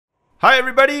Hi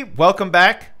everybody, welcome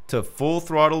back to Full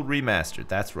Throttle Remastered.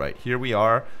 That's right, here we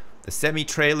are, the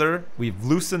semi-trailer. We've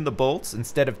loosened the bolts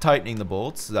instead of tightening the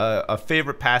bolts, a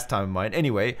favorite pastime of mine.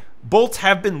 Anyway, bolts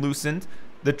have been loosened,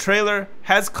 the trailer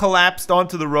has collapsed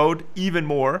onto the road even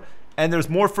more, and there's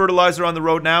more fertilizer on the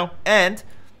road now, and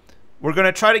we're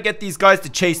gonna try to get these guys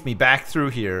to chase me back through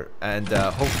here, and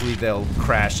hopefully they'll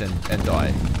crash and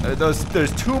die.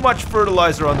 There's too much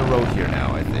fertilizer on the road here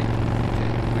now, I think.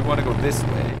 Okay, we wanna go this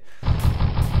way.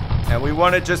 And we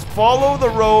want to just follow the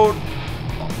road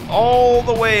all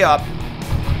the way up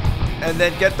and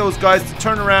then get those guys to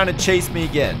turn around and chase me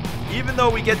again. Even though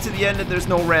we get to the end and there's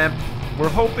no ramp, we're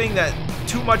hoping that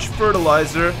too much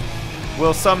fertilizer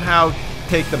will somehow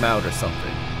take them out or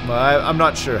something. I'm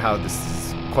not sure how this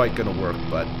is quite going to work,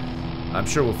 but I'm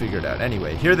sure we'll figure it out.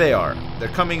 Anyway, here they are. They're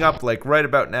coming up like right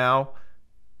about now.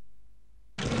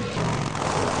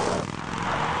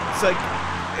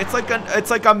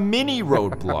 It's like a mini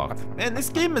roadblock. Man, this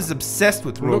game is obsessed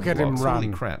with roadblocks. Look at him run. Holy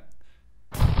crap.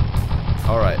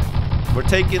 Alright. We're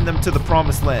taking them to the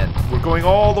promised land. We're going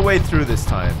all the way through this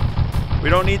time. We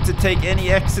don't need to take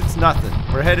any exits, nothing.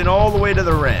 We're heading all the way to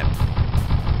the ramp.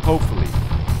 Hopefully.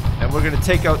 And we're gonna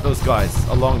take out those guys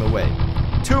along the way.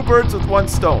 Two birds with one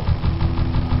stone.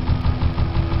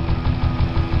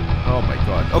 Oh my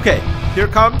god. Okay, here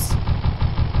it comes.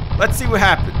 Let's see what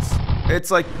happens.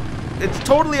 It's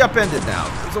totally upended now.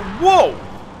 Whoa!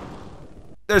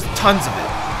 There's tons of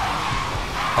it.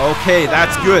 Okay,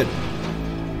 that's good.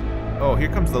 Oh, here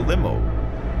comes the limo.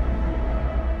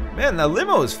 Man, the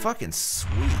limo is fucking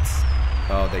sweet.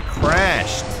 Oh, they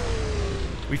crashed.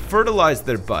 We fertilized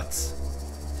their butts.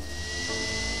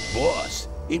 Boss,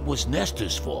 it was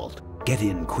Nestor's fault. Get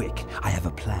in quick. I have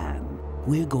a plan.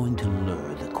 We're going to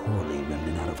lure the Corley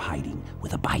remnant out of hiding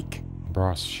with a bike.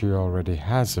 Boss, she already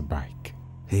has a bike.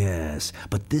 Yes,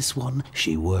 but this one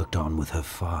she worked on with her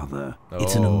father. Oh.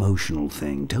 It's an emotional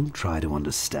thing. Don't try to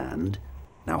understand.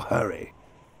 Now hurry.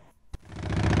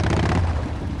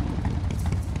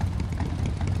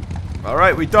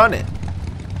 Alright, we done it.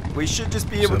 We should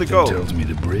just be able to go. Something tells me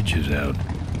the bridge is out.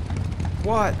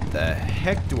 What the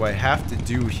heck do I have to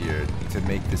do here to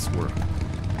make this work?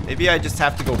 Maybe I just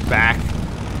have to go back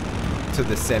to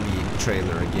the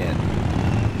semi-trailer again.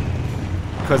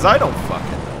 Because I don't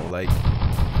fucking know, like...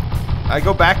 I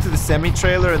go back to the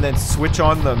semi-trailer and then switch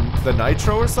on the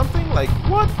nitro or something? Like,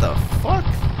 what the fuck?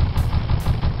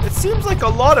 It seems like a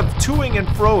lot of toing and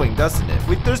froing, doesn't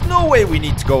it? There's no way we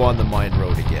need to go on the mine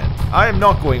road again. I am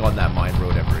not going on that mine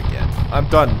road ever again. I'm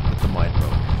done with the mine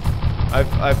road.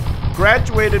 I've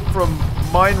graduated from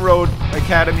Mine Road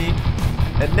Academy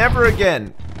and never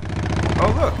again.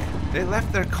 Oh look, they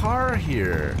left their car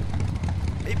here.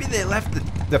 Maybe they left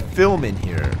the film in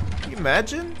here. Can you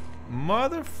imagine?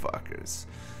 Motherfuckers.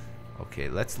 Okay,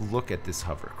 let's look at this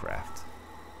hovercraft.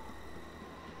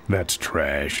 That's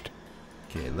trashed.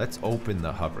 Okay, let's open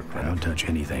the hovercraft. I don't touch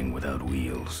anything without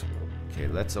wheels. Okay,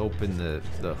 let's open the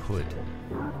hood.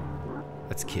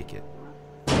 Let's kick it.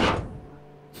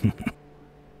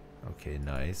 Okay,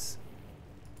 nice.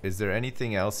 Is there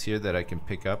anything else here that I can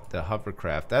pick up? The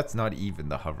hovercraft. That's not even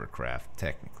the hovercraft,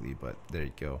 technically, but there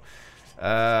you go.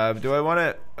 Do I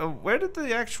want to... where did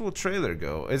the actual trailer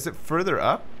go? Is it further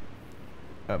up?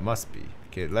 It must be.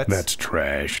 Okay, let's... That's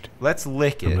trashed. Let's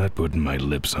lick it. I'm not putting my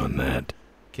lips on that.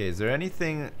 Okay, is there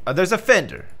anything... there's a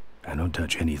fender. I don't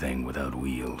touch anything without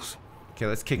wheels. Okay,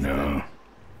 let's kick it then.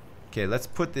 Okay, let's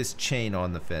put this chain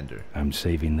on the fender. I'm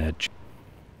saving that...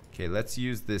 Okay, let's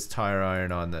use this tire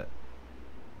iron on the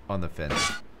fender.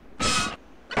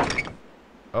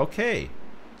 Okay.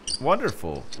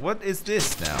 Wonderful. What is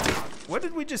this now? What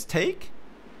did we just take?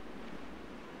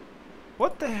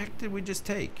 What the heck did we just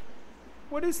take?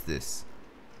 What is this?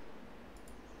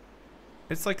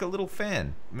 It's like a little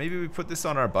fan. Maybe we put this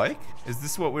on our bike? Is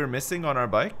this what we're missing on our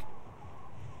bike?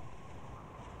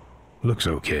 Looks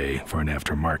okay for an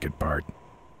aftermarket part.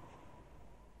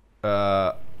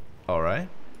 Alright.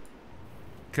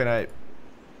 Can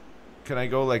I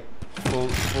go like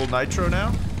full nitro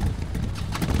now?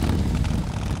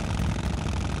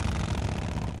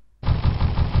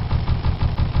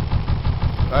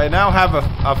 I now have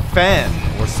a fan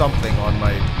or something on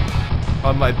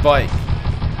my bike.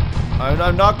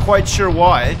 I'm not quite sure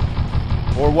why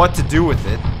or what to do with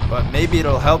it, but maybe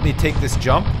it'll help me take this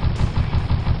jump.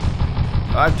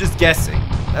 I'm just guessing.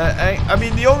 I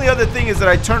mean, the only other thing is that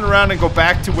I turn around and go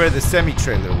back to where the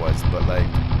semi-trailer was, but like...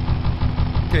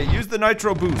 Okay, use the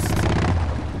nitro boost.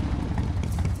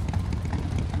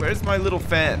 Where's my little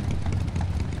fan?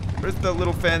 Where's the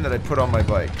little fan that I put on my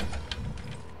bike?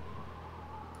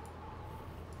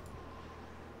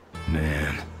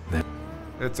 Man, that...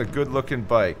 It's a good looking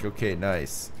bike. Okay,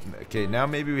 nice. Okay, now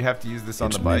maybe we have to use this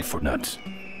on the bike. It's meant for nuts.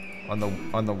 On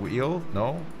the wheel?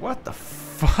 No? What the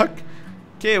fuck?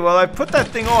 Okay, well I put that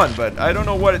thing on, but I don't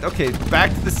know what it... Okay,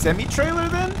 back to the semi-trailer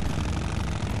then?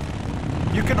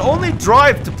 You can only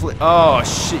drive to play... Oh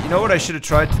shit, you know what I should have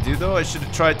tried to do though? I should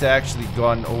have tried to actually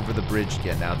gone over the bridge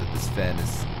again now that this fan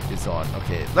is on.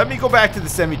 Okay, let me go back to the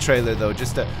semi-trailer though,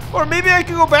 just to... Or maybe I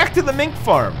could go back to the mink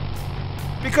farm.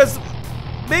 Because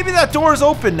maybe that door is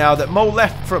open now that Mo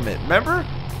left from it, remember?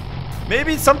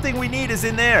 Maybe something we need is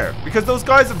in there, because those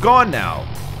guys have gone now.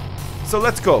 So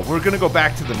let's go. We're gonna go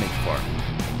back to the mink farm.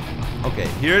 Okay,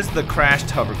 here's the crashed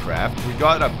hovercraft. We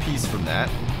got a piece from that.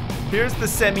 Here's the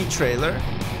semi-trailer.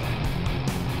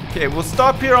 Okay, we'll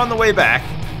stop here on the way back,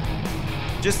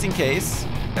 just in case.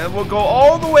 And we'll go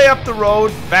all the way up the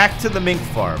road back to the mink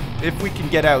farm, if we can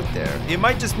get out there. It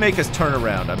might just make us turn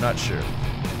around, I'm not sure.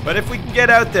 But if we can get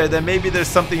out there, then maybe there's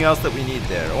something else that we need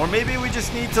there. Or maybe we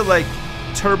just need to, like,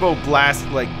 turbo blast,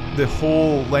 like, the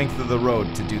whole length of the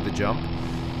road to do the jump.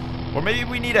 Or maybe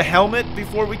we need a helmet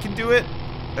before we can do it.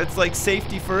 It's like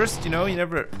safety first, you know, you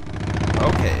never...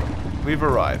 Okay, we've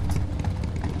arrived.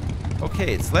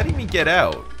 Okay, it's letting me get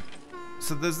out.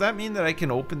 So does that mean that I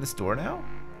can open this door now?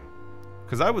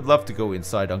 Because I would love to go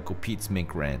inside Uncle Pete's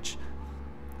mink ranch.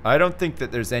 I don't think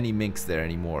that there's any minks there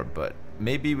anymore, but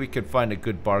maybe we could find a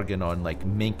good bargain on like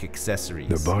mink accessories.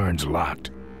 The barn's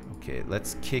locked. Okay,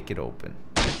 let's kick it open.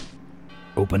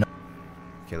 Open up.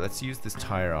 Okay, let's use this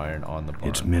tire iron on the barn.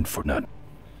 It's meant for nut.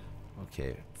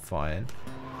 Okay, fine.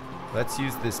 Let's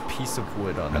use this piece of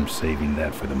wood on I'm it. saving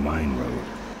that for the mine road.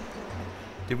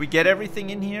 Did we get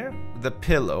everything in here? The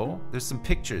pillow. There's some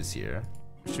pictures here.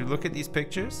 Should we look at these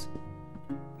pictures?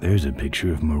 There's a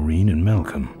picture of Maureen and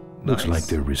Malcolm. Looks Nice. like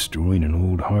they're restoring an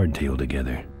old hardtail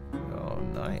together. Oh,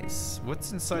 nice.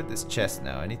 What's inside this chest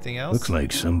now? Anything else? Looks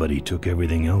like somebody took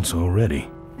everything else already.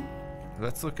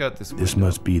 Let's look out this window. This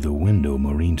must be the window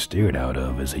Maureen stared out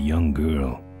of as a young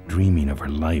girl, dreaming of her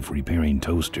life repairing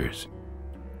toasters.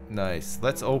 Nice.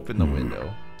 Let's open the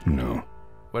window. No.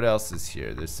 What else is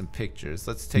here? There's some pictures.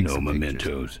 Let's take No some pictures.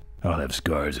 mementos. I'll have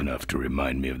scars enough to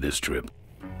remind me of this trip.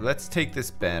 Let's take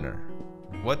this banner.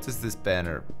 What does this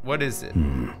banner... What is it?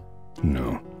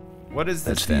 No. What is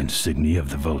this That's the banner? insignia of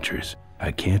the vultures.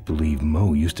 I can't believe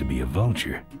Mo used to be a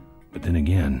vulture. But then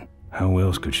again, how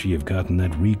else could she have gotten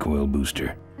that recoil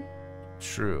booster?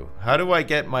 True. How do I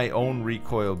get my own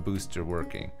recoil booster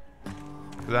working?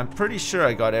 Because I'm pretty sure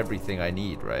I got everything I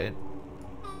need, right?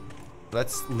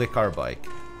 Let's lick our bike.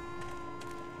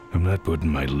 I'm not putting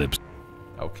my lips...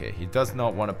 Okay, he does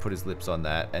not want to put his lips on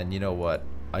that, and you know what?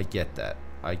 I get that.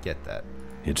 I get that.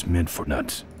 It's meant for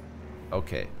nuts.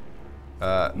 Okay.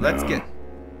 Let's No. get...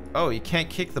 Oh, you can't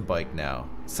kick the bike now.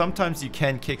 Sometimes you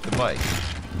can kick the bike.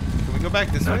 Can we go back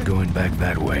this way? Not going back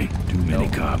that way. Too many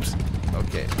No. cops.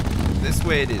 Okay. This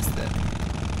way it is then.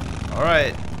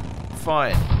 Alright.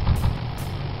 Fine.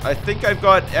 I think I've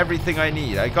got everything I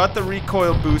need. I got the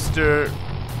recoil booster,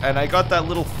 and I got that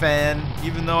little fan,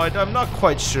 even though I'm not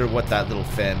quite sure what that little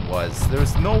fan was.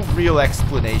 There's no real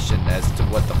explanation as to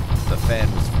what the fan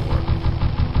was for.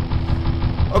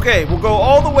 Okay, we'll go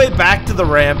all the way back to the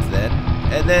ramp then,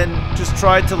 and then just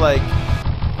try to, like,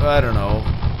 I don't know,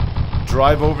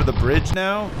 drive over the bridge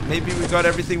now? Maybe we got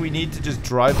everything we need to just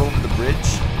drive over the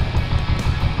bridge?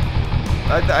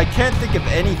 I can't think of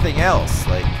anything else,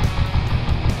 like...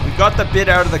 We got the bit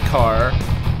out of the car.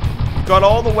 We got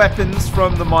all the weapons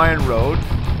from the mine road.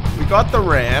 We got the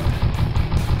ramp.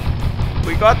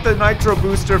 We got the nitro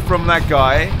booster from that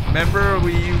guy. Remember,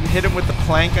 we hit him with the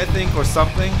plank, I think, or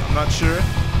something. I'm not sure.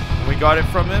 And we got it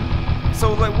from him.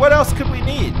 So, like, what else could we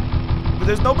need? But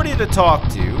there's nobody to talk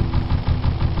to.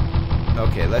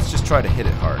 Okay, let's just try to hit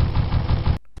it hard.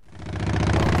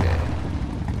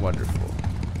 Okay. Wonderful.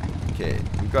 Okay,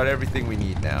 we've got everything we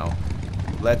need now.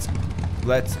 Let's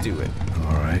do it.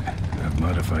 Alright, I've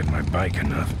modified my bike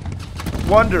enough.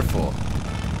 Wonderful.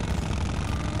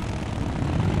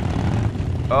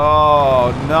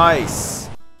 Oh, nice.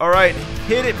 Alright,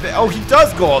 hit it. Oh, he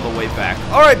does go all the way back.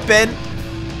 Alright, Ben.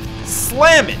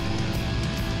 Slam it.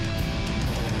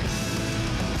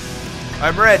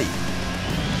 I'm ready.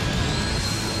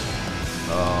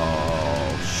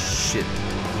 Oh, shit.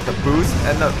 The boost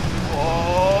and the...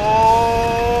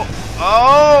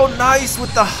 Oh, nice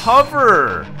with the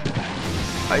hover.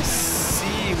 I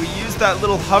see. We used that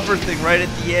little hover thing right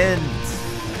at the end.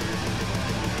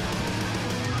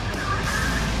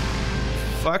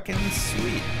 Fucking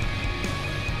sweet.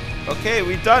 Okay,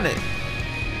 we've done it.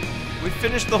 We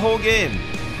finished the whole game.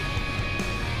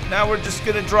 Now we're just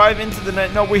gonna drive into the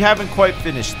night. No, we haven't quite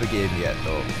finished the game yet,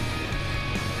 though.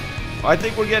 I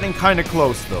think we're getting kind of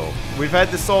close, though. We've had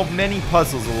to solve many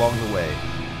puzzles along the way.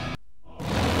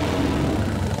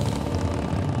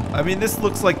 I mean, this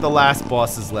looks like the last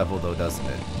boss's level, though, doesn't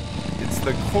it? It's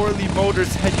the Corley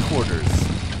Motors headquarters.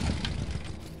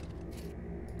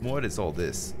 What is all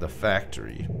this? The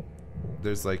factory.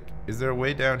 There's like, is there a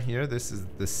way down here? There's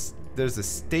a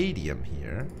stadium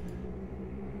here.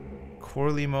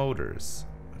 Corley Motors.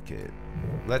 Okay,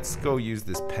 let's go use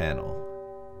this panel.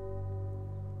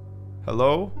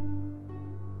 Hello?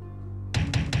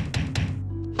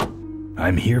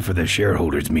 I'm here for the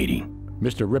shareholders meeting.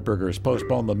 Mr. Ripperger has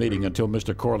postponed the meeting until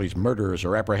Mr. Corley's murderers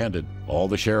are apprehended. All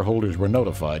the shareholders were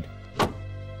notified.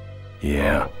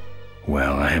 Yeah.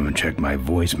 Well, I haven't checked my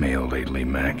voicemail lately,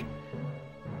 Mac.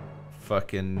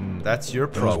 Fucking, that's your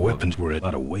Those problem. weapons were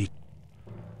out of weight.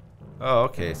 Oh,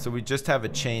 okay, so we just have a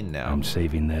chain now. I'm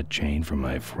saving that chain for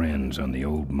my friends on the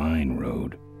old mine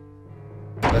road.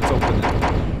 Let's open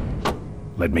it.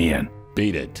 Let me in.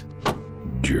 Beat it.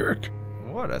 Jerk.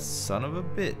 What a son of a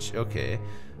bitch. Okay,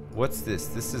 what's this?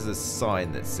 This is a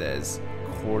sign that says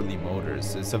Corley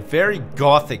Motors. It's a very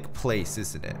gothic place,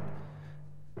 isn't it?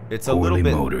 It's a little Corley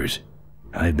bit... Motors.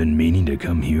 I've been meaning to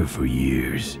come here for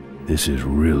years. This is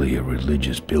really a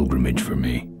religious pilgrimage for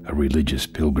me. A religious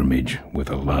pilgrimage with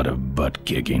a lot of butt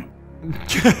kicking.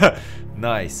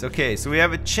 Nice. Okay, so we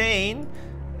have a chain,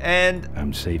 and...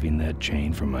 I'm saving that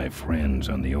chain for my friends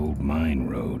on the old mine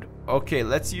road. Okay,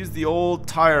 let's use the old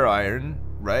tire iron,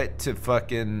 right, to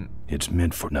fucking... It's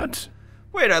meant for nuts.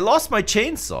 Wait, I lost my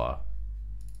chainsaw.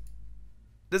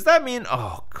 Does that mean...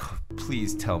 Oh,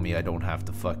 please tell me I don't have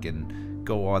to fucking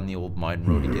go on the old mine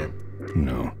road again.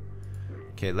 No.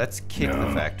 Okay, let's kick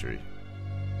the factory.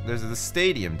 There's the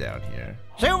stadium down here.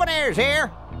 Souvenirs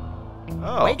here.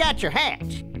 Oh, We got your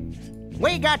hats.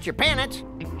 We got your pennants.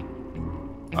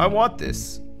 I want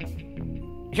this.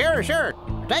 Sure, sure.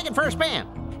 Take it for a spin.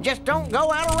 Just don't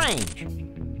go out of range.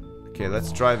 Okay,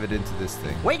 let's drive it into this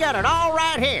thing. We got it all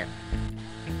right here.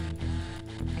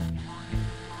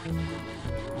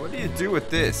 What do you do with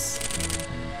this?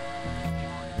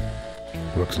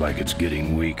 Looks like it's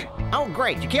getting weak. Oh,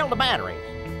 great. You killed the batteries.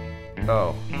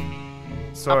 Oh.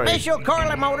 Sorry. Official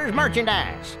Corley Motors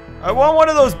merchandise. I want one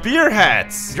of those beer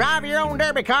hats. Drive your own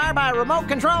derby car by remote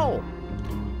control.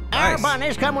 Our Nice.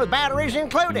 bunnies come with batteries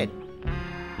included.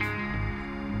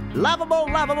 Lovable,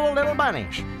 lovable little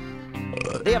bunnies.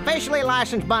 The officially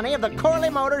licensed bunny of the Corley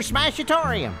Motors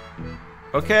Smashatorium.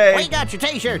 Okay. We got your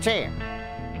t-shirts here.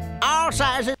 All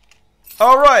sizes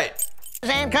All right.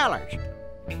 and colors.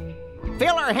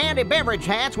 Fill our handy beverage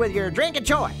hats with your drink of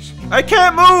choice. I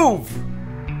can't move.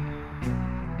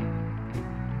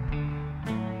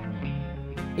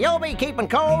 You'll be keeping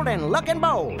cold and looking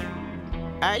bold.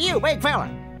 You, big fella,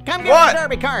 come give What? the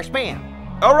derby car a spin.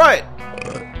 All right.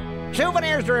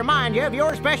 Souvenirs to remind you of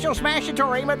your special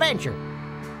Smashatorium adventure.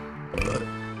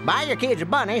 Buy your kids a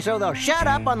bunny so they'll shut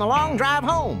up on the long drive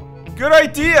home. Good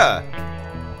idea.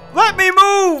 Let me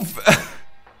move.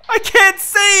 I can't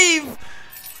save.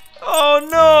 Oh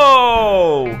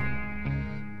no.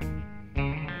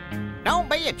 Don't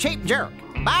be a cheap jerk.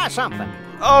 Buy something.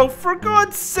 Oh, for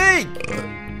God's sake.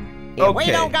 If we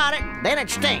Okay. don't got it, then it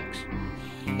stinks.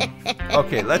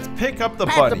 Okay, let's pick up the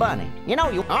Pass bunny. the bunny. You know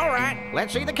you. All right,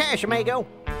 let's see the cash, amigo.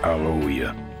 I'll owe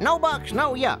ya. No bucks,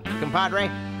 no yucks, compadre.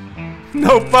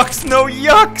 No bucks, no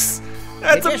yucks.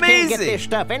 That's you just can't get amazing. this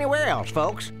stuff anywhere else,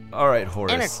 folks. All right,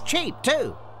 Horace. And it's cheap,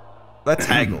 too. Let's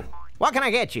haggle. What can I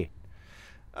get you?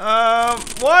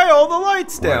 Why all the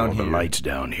lights Why down all here? the lights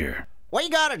down here? We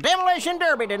got a demolition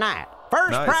derby tonight.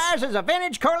 First Nice. prize is a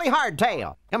vintage Corley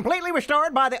hardtail, completely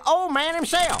restored by the old man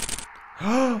himself.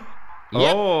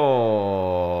 Yep.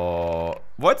 Oh,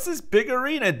 what's this big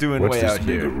arena doing What's way this out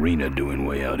big here? arena doing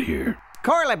way out here?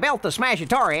 Corley built the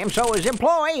Smashatorium so his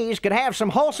employees could have some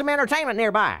wholesome entertainment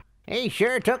nearby. He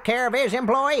sure took care of his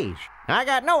employees. I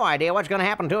got no idea what's going to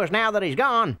happen to us now that he's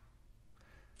gone.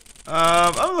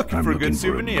 I'm looking I'm for a looking good for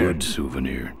souvenir. a good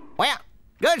souvenir. Well,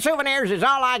 good souvenirs is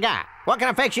all I got. What can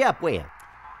I fix you up with?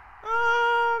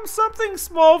 Something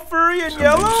small, furry, and Something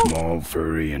yellow. small,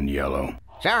 furry, and yellow.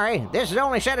 Sorry, this is the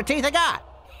only set of teeth I got.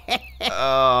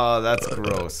 Oh, that's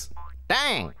gross.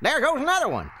 Dang, there goes another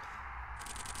one.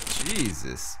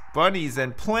 Jesus, bunnies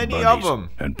and plenty of Bunnies, them.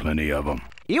 and plenty of them.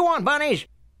 You want bunnies?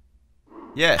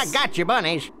 Yes. I got your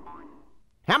bunnies.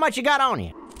 How much you got on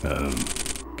you?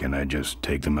 Can I just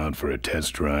take them out for a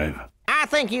test drive? I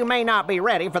think you may not be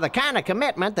ready for the kind of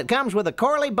commitment that comes with a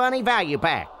Corley Bunny value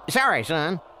pack. Sorry,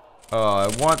 son. Oh, I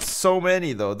want so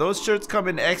many though. Those shirts come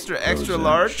in extra Those,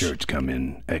 large. Shirts come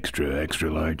in extra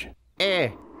large.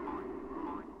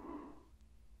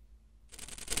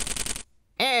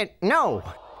 No.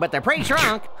 but they're pretty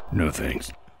shrunk. No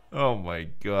thanks. Oh my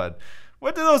God.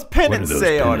 What do those pennants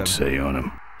say on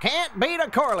him? Can't beat a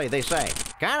Corley, they say.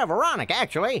 Kind of ironic,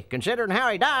 actually, considering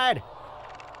how he died.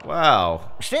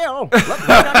 Wow. Still, look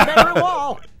good on the bedroom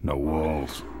wall. No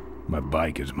walls. My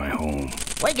bike is my home.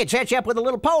 We could set you up with a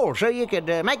little pole so you could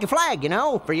make a flag, you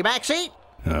know, for your back seat.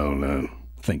 I'll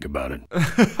think about it.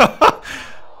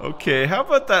 Okay, how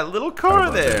about that little car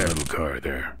there? That little car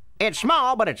there. It's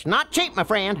small, but it's not cheap, my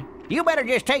friend. You better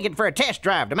just take it for a test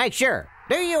drive to make sure.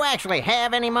 Do you actually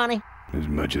have any money? As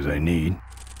much as I need.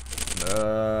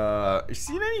 You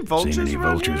seen any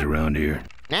vultures around here?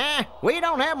 Nah, we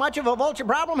don't have much of a vulture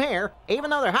problem here, even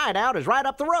though their hideout is right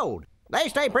up the road. They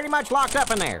stay pretty much locked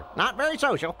up in there. Not very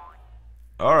social.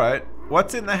 All right.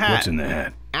 What's in the hat? What's in the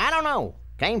hat? I don't know.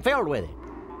 Came filled with it.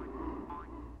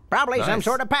 Probably some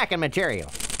sort of packing material.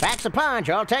 Packs a punch,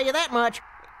 I'll tell you that much.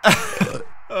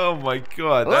 Oh my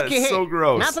God, that is so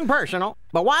gross. Nothing personal,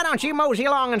 but why don't you mosey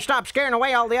along and stop scaring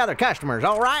away all the other customers,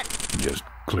 all right? Just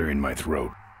clearing my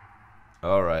throat.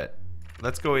 All right.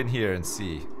 Let's go in here and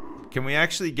see. Can we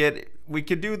actually we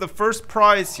can do the first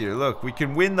prize here. Look, we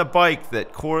can win the bike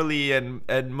that Corley and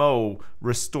Mo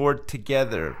restored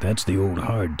together. That's the old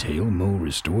hardtail Mo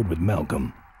restored with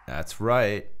Malcolm. That's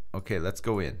right. Okay, let's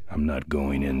go in. I'm not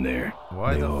going in there.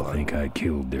 Why they the all fuck? think I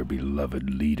killed their beloved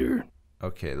leader.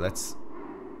 Okay, let's...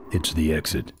 It's the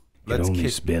exit. It only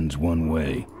spins one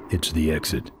way. It's the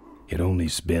exit. It only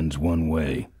spins one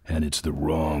way, and it's the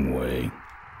wrong way.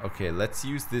 Okay, let's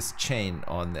use this chain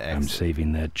on the exit. I'm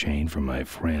saving that chain for my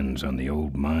friends on the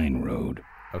old mine road.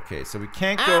 Okay, so we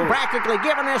can't go... I'm practically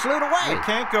giving this loot away. We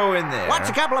can't go in there. What's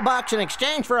a couple of bucks in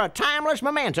exchange for a timeless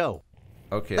memento?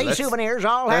 Okay, These souvenirs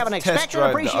all have an expected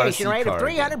appreciation rate of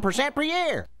 300% per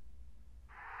year.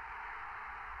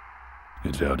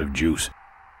 It's out of juice.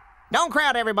 Don't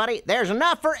crowd everybody. There's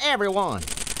enough for everyone.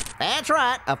 That's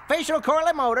right. Official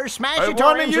Corley Motors Smash Your I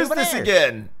want to use this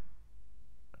again.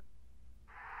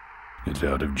 It's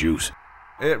out of juice.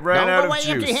 It ran out of juice.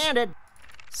 Don't go away empty-handed.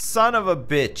 Son of a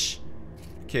bitch.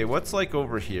 Okay, what's like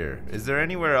over here? Is there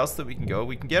anywhere else that we can go?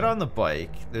 We can get on the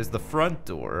bike. There's the front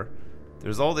door.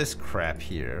 There's all this crap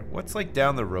here. What's like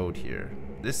down the road here?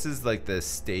 This is like the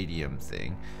stadium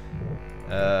thing.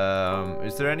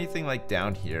 Is there anything like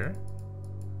down here?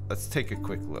 Let's take a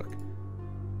quick look.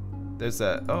 There's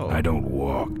a... Oh. I don't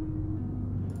walk.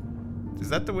 Is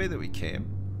that the way that we came?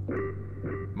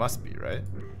 Must be, right?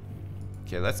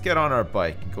 Okay, let's get on our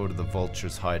bike and go to the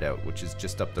Vulture's hideout, which is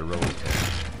just up the road there.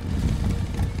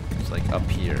 It's like up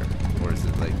here. Or is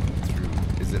it like through...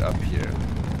 Is it up here?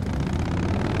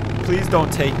 Please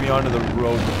don't take me onto the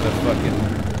road with the fucking...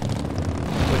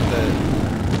 With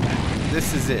the...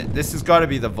 This is it. This has got to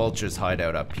be the Vulture's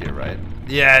hideout up here, right?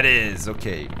 Yeah, it is.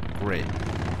 Okay, great.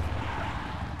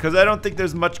 Because I don't think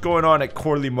there's much going on at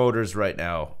Corley Motors right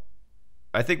now.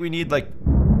 I think we need, like...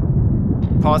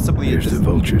 Possibly... Here's the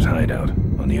Vulture's hideout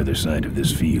on the other side of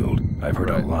this field. I've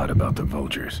heard a lot about the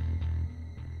Vultures.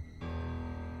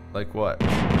 Like what?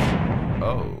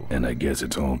 Oh. And I guess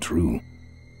it's all true.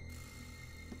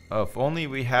 Oh, if only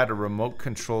we had a remote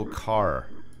control car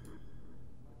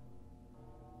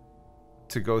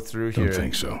to go through here. Don't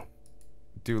think so.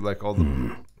 Do like all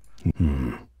the...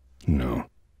 No.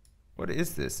 What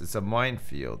is this? It's a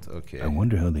minefield. Okay. I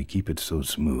wonder how they keep it so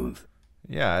smooth.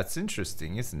 Yeah, it's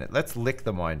interesting, isn't it? Let's lick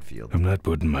the minefield. I'm not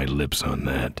putting my lips on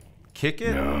that. Kick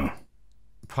it? No.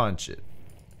 Punch it?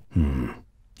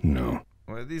 No.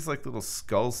 What are these like little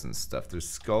skulls and stuff? There's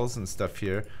skulls and stuff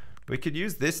here. We could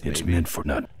use this maybe. It's meant for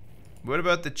not... What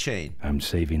about the chain? I'm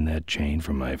saving that chain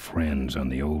for my friends on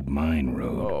the old mine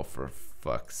road. Oh, for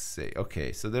fuck's sake.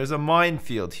 Okay, so there's a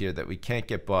minefield here that we can't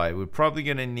get by. We're probably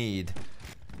gonna need...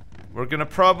 We're gonna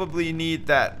probably need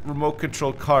that remote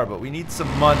control car, but we need some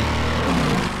money.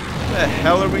 Where the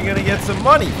hell are we gonna get some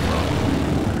money from?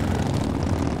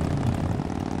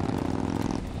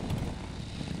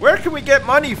 Where can we get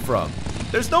money from?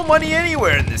 There's no money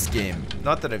anywhere in this game.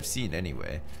 Not that I've seen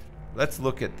anyway. Let's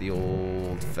look at the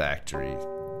old factory.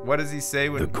 What does he say?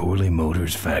 The Corley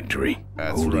Motors factory.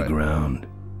 That's Holy right. ground.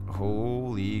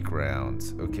 Holy ground.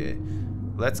 Okay.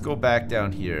 Let's go back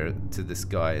down here to this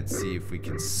guy and see if we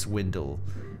can swindle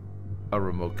a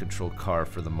remote control car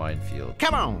for the minefield.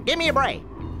 Come on, give me a break.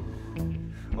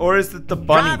 Or is it the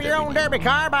bunny? Drive your own derby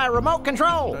car by remote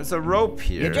control. There's a rope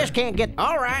here. You just can't get...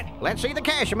 All right, let's see the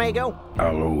cash, amigo.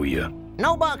 I'll owe ya.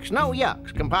 No bucks, no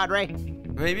yucks, compadre.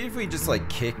 Maybe if we just like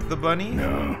kick the bunny?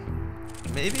 No.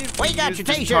 Maybe if We we got use your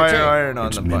this t-shirts tire here. iron on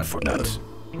It's the meant bunny. for nuts.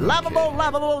 Lovable,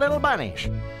 lovable little bunnies.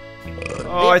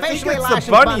 Oh, I think it's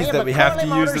the bunnies that we have to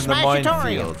use in the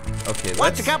minefield. Okay,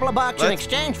 What's a couple of bucks in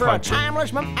exchange for a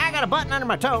timeless I got a button under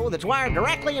my toe that's wired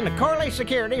directly into Corley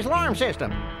Security's alarm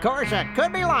system. Of course, I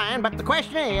could be lying, but the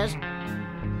question is,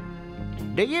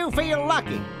 do you feel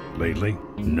lucky? Lately?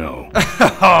 No.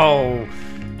 Oh,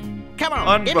 come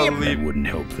on, give me a... That wouldn't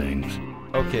help things.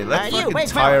 Okay, let's you, fucking big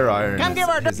tire fella. iron Come give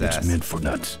our his ass. It's meant for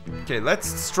nuts. Okay, let's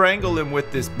strangle him with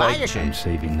this bike chain. I'm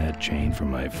saving that chain for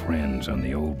my friends on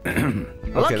the old...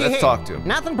 Okay, let's talk to him.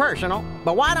 Nothing personal,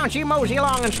 but why don't you mosey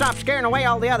along and stop scaring away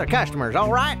all the other customers,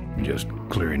 all right? Just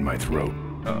clearing my throat.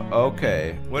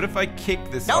 Okay, what if I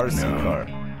kick this RC car?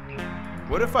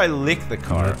 What if I lick the I'm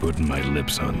car? not putting my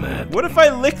lips on that. What if I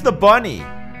lick the bunny?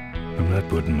 I'm not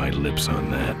putting my lips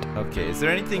on that. Okay, is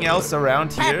there anything else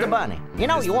around here? Pat the bunny. You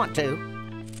know you want to.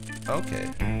 Okay,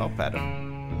 I'll pat him.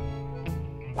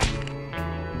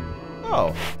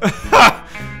 Oh.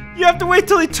 You have to wait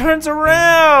till he turns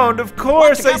around. Of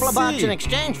course, I see. What's a couple of bucks in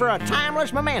exchange for a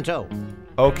timeless memento?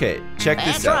 Okay, check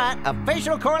this out. That's right,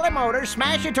 official Corley Motors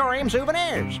Smashatorium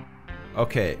souvenirs.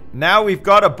 Okay, now we've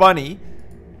got a bunny.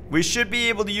 We should be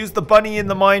able to use the bunny in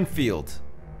the minefield.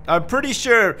 I'm pretty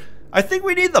sure. I think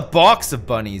we need the box of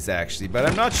bunnies actually, but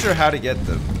I'm not sure how to get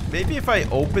them. Maybe if I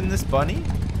open this bunny?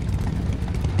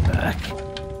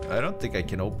 I don't think I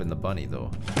can open the bunny though.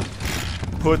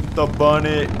 Put the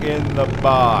bunny in the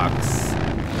box.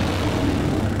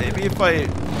 Maybe if I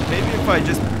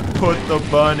just put the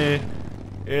bunny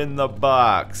in the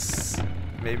box.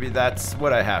 Maybe that's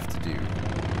what I have to do.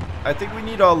 I think we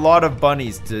need a lot of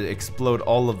bunnies to explode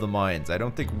all of the mines. I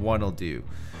don't think one will do.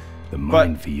 The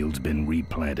minefield's been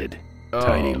replanted. Oh.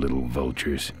 Tiny little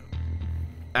vultures.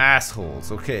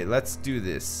 Assholes. Okay, let's do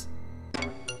this.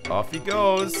 Off he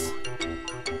goes.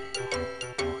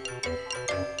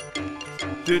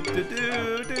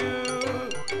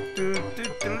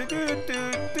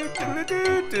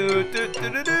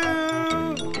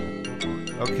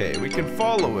 Okay, we can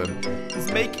follow him.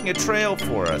 He's making a trail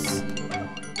for us.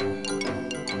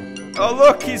 Oh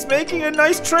look, he's making a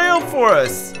nice trail for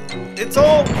us. It's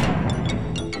all...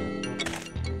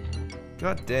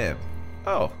 God damn.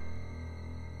 Oh.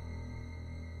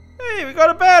 Hey, we got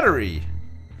a battery.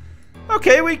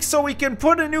 Okay, so we can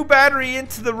put a new battery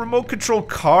into the remote control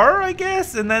car, I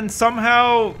guess, and then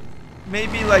somehow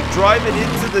maybe like drive it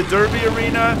into the derby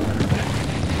arena.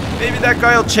 Maybe that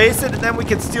guy will chase it and then we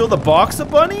can steal the box of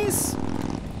bunnies?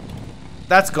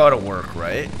 That's gotta work,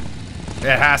 right? It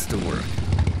has to work.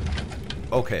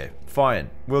 Okay, fine.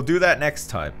 We'll do that next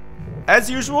time. As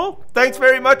usual, thanks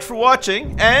very much for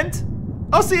watching, and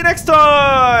I'll see you next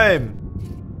time!